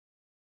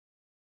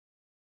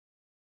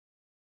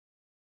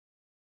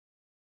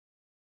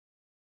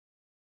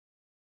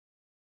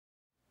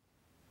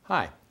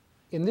Hi.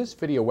 In this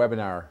video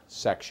webinar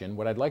section,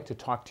 what I'd like to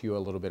talk to you a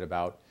little bit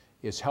about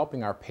is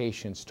helping our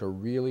patients to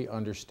really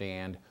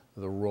understand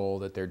the role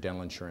that their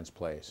dental insurance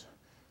plays.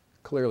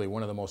 Clearly,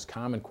 one of the most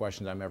common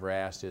questions I'm ever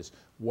asked is,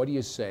 what do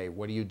you say?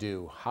 What do you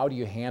do? How do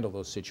you handle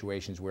those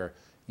situations where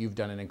you've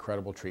done an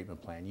incredible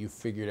treatment plan, you've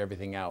figured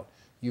everything out,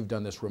 you've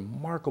done this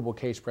remarkable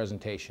case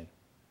presentation,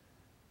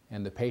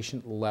 and the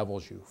patient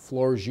levels you,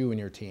 floors you and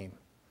your team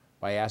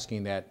by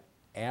asking that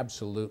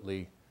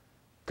absolutely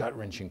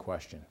gut-wrenching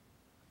question.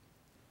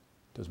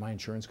 Does my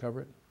insurance cover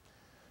it?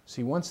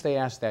 See, once they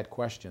ask that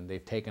question,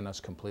 they've taken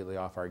us completely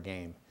off our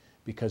game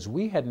because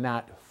we had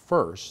not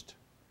first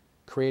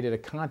created a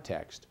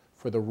context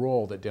for the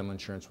role that dental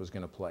insurance was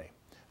going to play.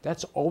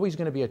 That's always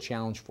going to be a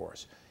challenge for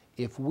us.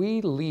 If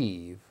we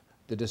leave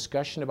the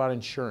discussion about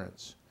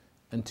insurance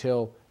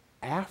until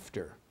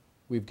after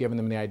we've given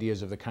them the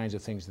ideas of the kinds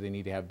of things that they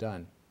need to have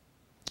done,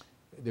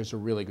 there's a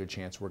really good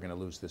chance we're going to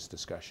lose this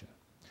discussion.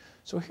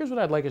 So here's what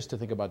I'd like us to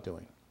think about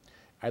doing.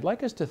 I'd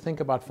like us to think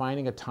about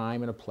finding a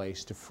time and a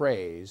place to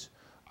phrase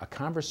a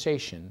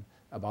conversation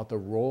about the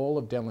role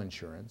of dental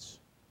insurance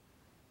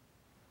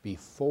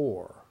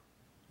before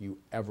you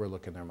ever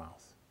look in their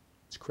mouth.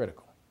 It's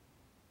critical.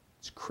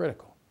 It's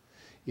critical.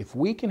 If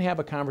we can have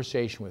a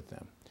conversation with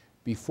them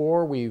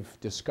before we've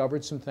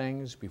discovered some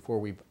things, before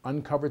we've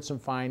uncovered some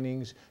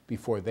findings,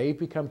 before they've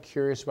become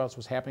curious about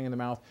what's happening in the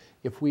mouth,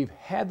 if we've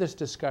had this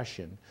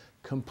discussion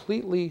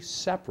completely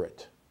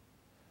separate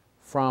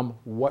from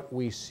what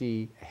we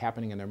see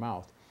happening in their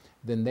mouth,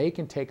 then they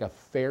can take a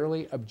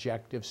fairly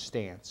objective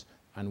stance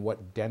on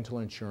what dental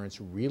insurance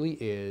really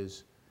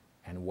is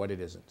and what it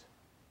isn't.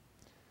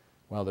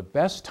 Well, the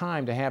best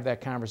time to have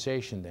that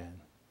conversation then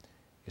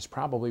is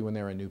probably when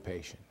they're a new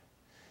patient.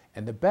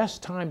 And the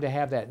best time to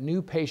have that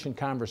new patient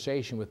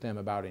conversation with them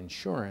about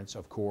insurance,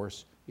 of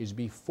course, is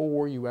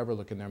before you ever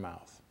look in their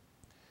mouth.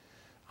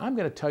 I'm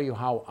going to tell you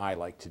how I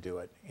like to do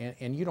it,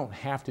 and you don't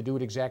have to do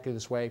it exactly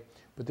this way,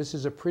 but this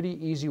is a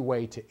pretty easy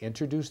way to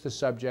introduce the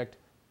subject,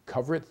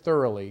 cover it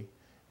thoroughly,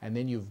 and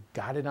then you've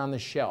got it on the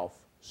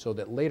shelf so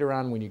that later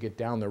on when you get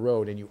down the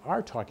road and you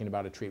are talking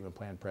about a treatment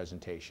plan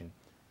presentation,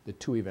 the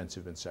two events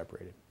have been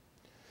separated.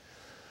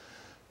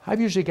 I've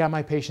usually got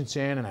my patients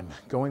in and I'm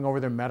going over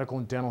their medical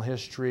and dental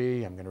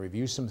history. I'm going to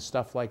review some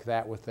stuff like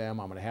that with them.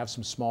 I'm going to have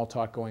some small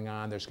talk going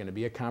on. There's going to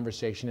be a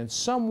conversation. And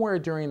somewhere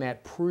during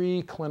that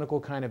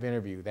pre-clinical kind of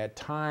interview, that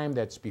time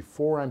that's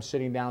before I'm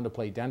sitting down to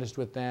play dentist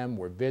with them,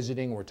 we're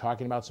visiting, we're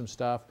talking about some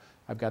stuff.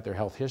 I've got their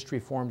health history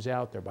forms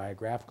out, their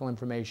biographical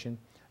information,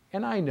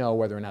 and I know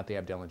whether or not they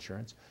have dental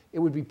insurance. It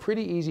would be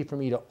pretty easy for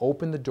me to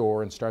open the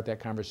door and start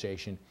that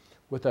conversation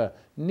with a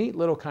neat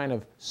little kind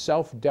of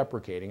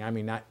self-deprecating, I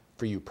mean not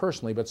for you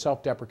personally, but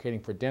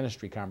self-deprecating for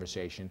dentistry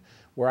conversation,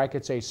 where I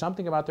could say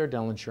something about their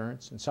dental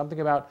insurance and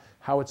something about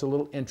how it's a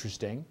little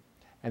interesting,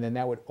 and then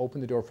that would open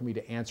the door for me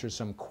to answer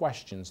some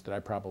questions that I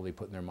probably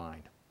put in their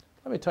mind.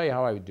 Let me tell you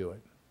how I would do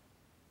it.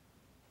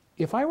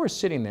 If I were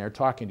sitting there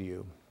talking to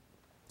you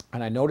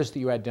and I noticed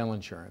that you had dental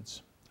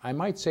insurance, I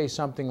might say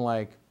something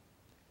like,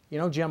 you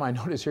know, Jim, I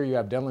notice here you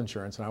have dental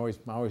insurance, and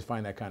I always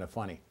find that kind of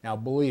funny. Now,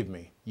 believe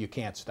me, you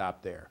can't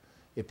stop there.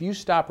 If you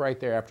stop right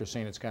there after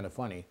saying it's kind of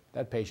funny,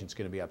 that patient's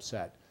going to be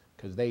upset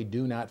because they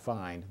do not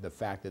find the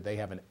fact that they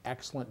have an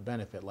excellent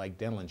benefit like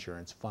dental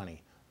insurance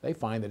funny. They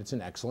find that it's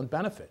an excellent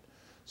benefit.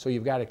 So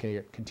you've got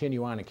to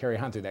continue on and carry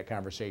on through that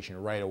conversation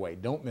right away.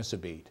 Don't miss a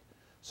beat.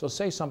 So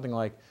say something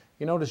like,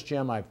 you notice,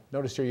 Jim, I've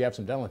noticed here you have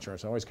some dental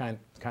insurance. I always kind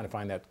of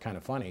find that kind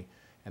of funny.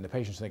 And the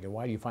patient's thinking,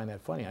 why do you find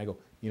that funny? I go,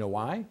 you know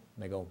why? And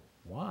they go,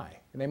 why?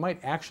 And they might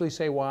actually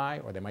say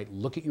why, or they might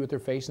look at you with their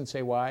face and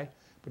say why,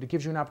 but it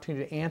gives you an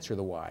opportunity to answer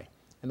the why.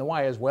 And the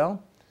why is,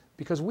 well,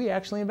 because we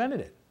actually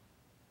invented it.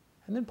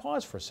 And then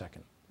pause for a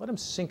second. Let them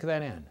sink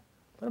that in.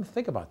 Let them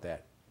think about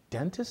that.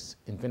 Dentists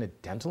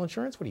invented dental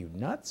insurance? What are you,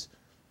 nuts?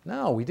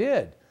 No, we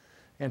did.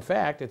 In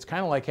fact, it's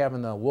kind of like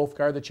having the wolf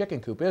guard the chicken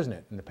coop, isn't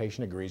it? And the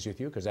patient agrees with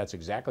you because that's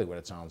exactly what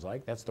it sounds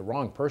like. That's the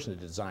wrong person to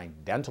design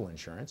dental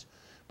insurance.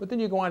 But then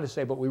you go on to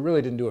say, but we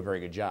really didn't do a very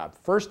good job.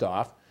 First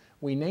off,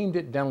 we named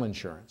it dental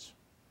insurance.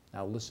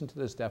 Now listen to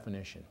this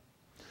definition.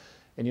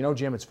 And you know,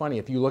 Jim, it's funny.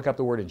 If you look up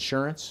the word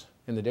insurance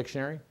in the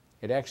dictionary,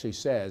 it actually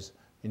says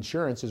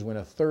insurance is when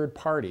a third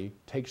party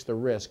takes the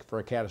risk for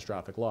a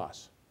catastrophic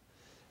loss.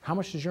 How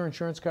much does your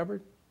insurance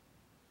cover?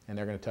 And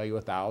they're going to tell you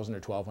 $1,000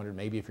 or $1,200.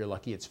 Maybe if you're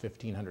lucky, it's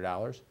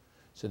 $1,500.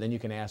 So then you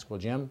can ask, well,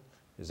 Jim,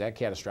 is that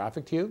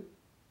catastrophic to you? And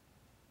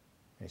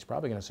he's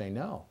probably going to say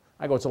no.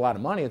 I go, it's a lot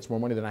of money. It's more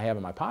money than I have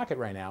in my pocket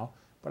right now,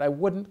 but I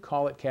wouldn't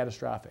call it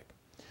catastrophic.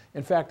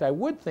 In fact, I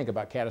would think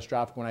about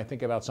catastrophic when I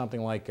think about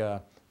something like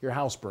your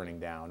house burning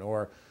down,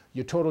 or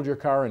you totaled your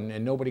car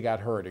and nobody got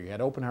hurt, or you had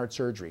open heart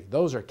surgery.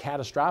 Those are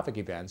catastrophic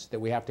events that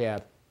we have to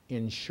have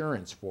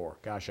insurance for.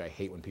 Gosh, I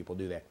hate when people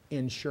do that.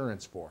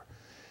 Insurance for.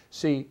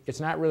 See, it's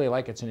not really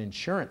like it's an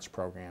insurance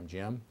program,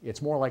 Jim.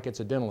 It's more like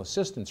it's a dental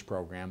assistance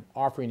program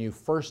offering you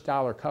first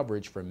dollar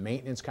coverage for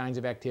maintenance kinds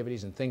of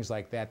activities and things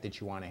like that that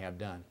you want to have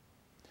done.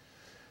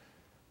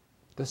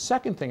 The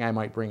second thing I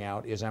might bring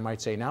out is I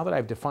might say, now that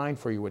I've defined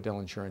for you what dental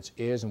insurance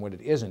is and what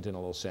it isn't in a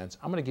little sense,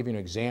 I'm going to give you an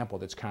example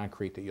that's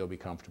concrete that you'll be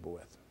comfortable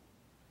with.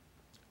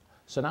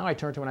 So now I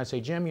turn to him and I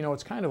say, Jim, you know,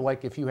 it's kind of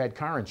like if you had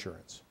car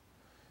insurance.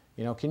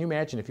 You know, can you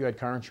imagine if you had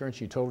car insurance,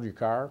 you totaled your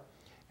car,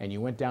 and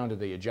you went down to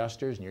the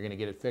adjusters and you're going to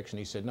get it fixed, and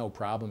he said, no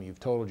problem, you've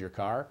totaled your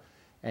car,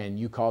 and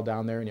you called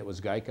down there and it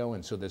was Geico,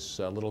 and so this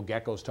little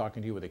gecko's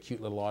talking to you with a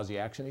cute little Aussie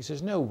accent. He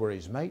says, no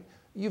worries, mate,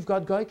 you've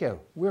got Geico,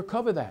 we'll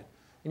cover that.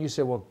 And you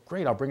say, well,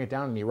 great, I'll bring it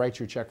down, and he writes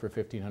your check for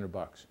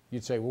 $1,500.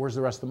 You'd say, well, where's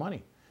the rest of the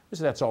money? He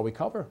said, that's all we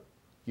cover.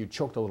 You'd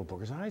choke the little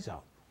booger's eyes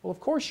out. Well, of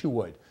course you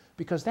would,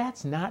 because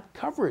that's not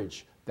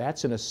coverage.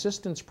 That's an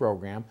assistance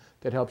program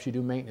that helps you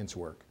do maintenance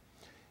work.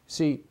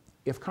 See,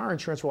 if car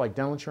insurance were like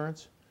dental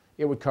insurance,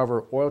 it would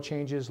cover oil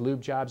changes,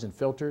 lube jobs and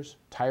filters,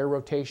 tire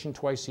rotation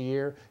twice a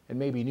year, and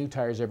maybe new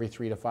tires every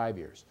 3 to 5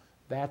 years.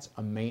 That's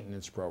a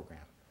maintenance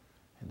program.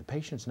 And the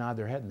patients nod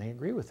their head and they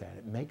agree with that.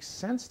 It makes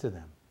sense to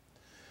them.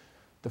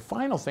 The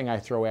final thing I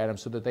throw at them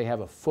so that they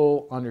have a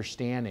full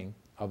understanding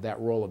of that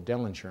role of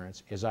dental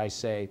insurance is I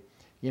say,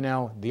 you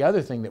know, the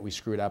other thing that we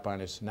screwed up on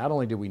is not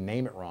only did we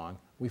name it wrong,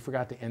 we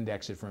forgot to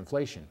index it for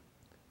inflation.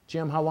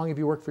 Jim, how long have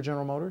you worked for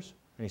General Motors?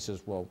 And he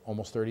says, well,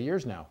 almost 30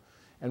 years now.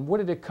 And what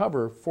did it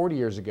cover 40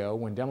 years ago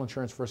when dental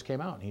insurance first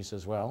came out? And he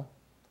says, well,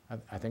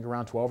 I think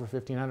around $1,200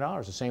 or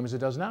 $1,500, the same as it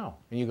does now.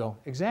 And you go,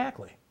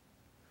 exactly.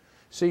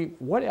 See,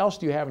 what else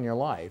do you have in your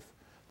life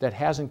that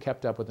hasn't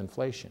kept up with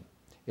inflation?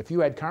 If you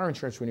had car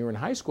insurance when you were in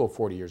high school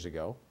 40 years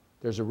ago,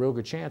 there's a real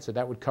good chance that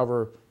that would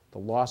cover the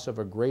loss of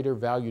a greater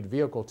valued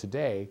vehicle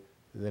today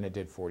than it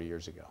did 40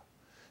 years ago.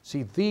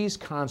 See, these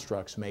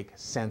constructs make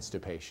sense to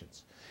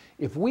patients.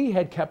 If we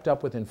had kept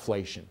up with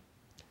inflation,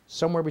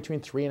 somewhere between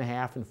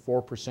 3.5% and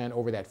 4%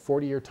 over that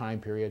 40-year time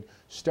period,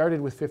 started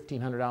with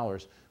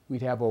 $1,500,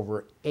 we'd have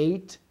over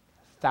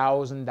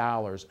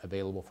 $8,000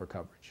 available for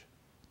coverage.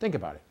 Think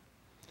about it.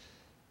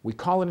 We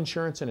call it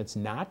insurance and it's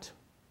not.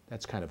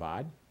 That's kind of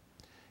odd.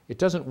 It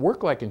doesn't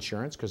work like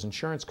insurance because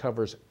insurance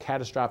covers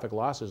catastrophic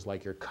losses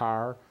like your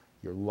car,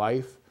 your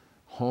life,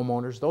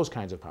 homeowners, those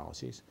kinds of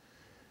policies.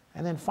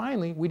 And then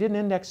finally, we didn't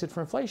index it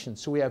for inflation.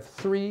 So we have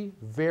 3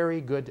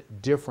 very good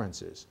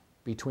differences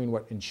between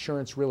what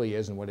insurance really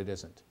is and what it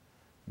isn't.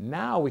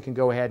 Now we can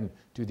go ahead and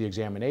do the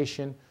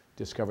examination,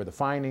 discover the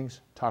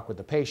findings, talk with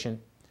the patient,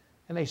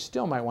 and they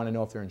still might want to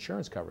know if their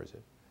insurance covers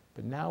it.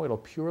 But now it'll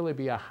purely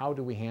be a how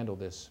do we handle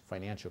this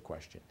financial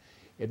question.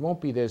 It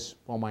won't be this,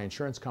 well, my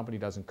insurance company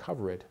doesn't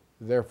cover it,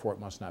 therefore it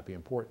must not be an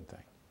important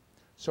thing.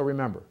 So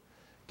remember,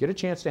 get a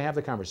chance to have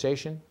the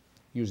conversation,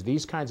 use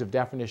these kinds of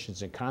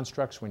definitions and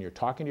constructs when you're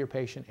talking to your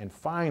patient, and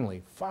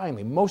finally,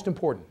 most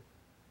important,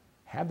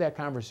 have that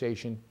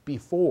conversation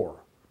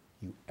before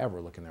you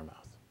ever look in their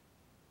mouth.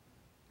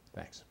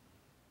 Thanks.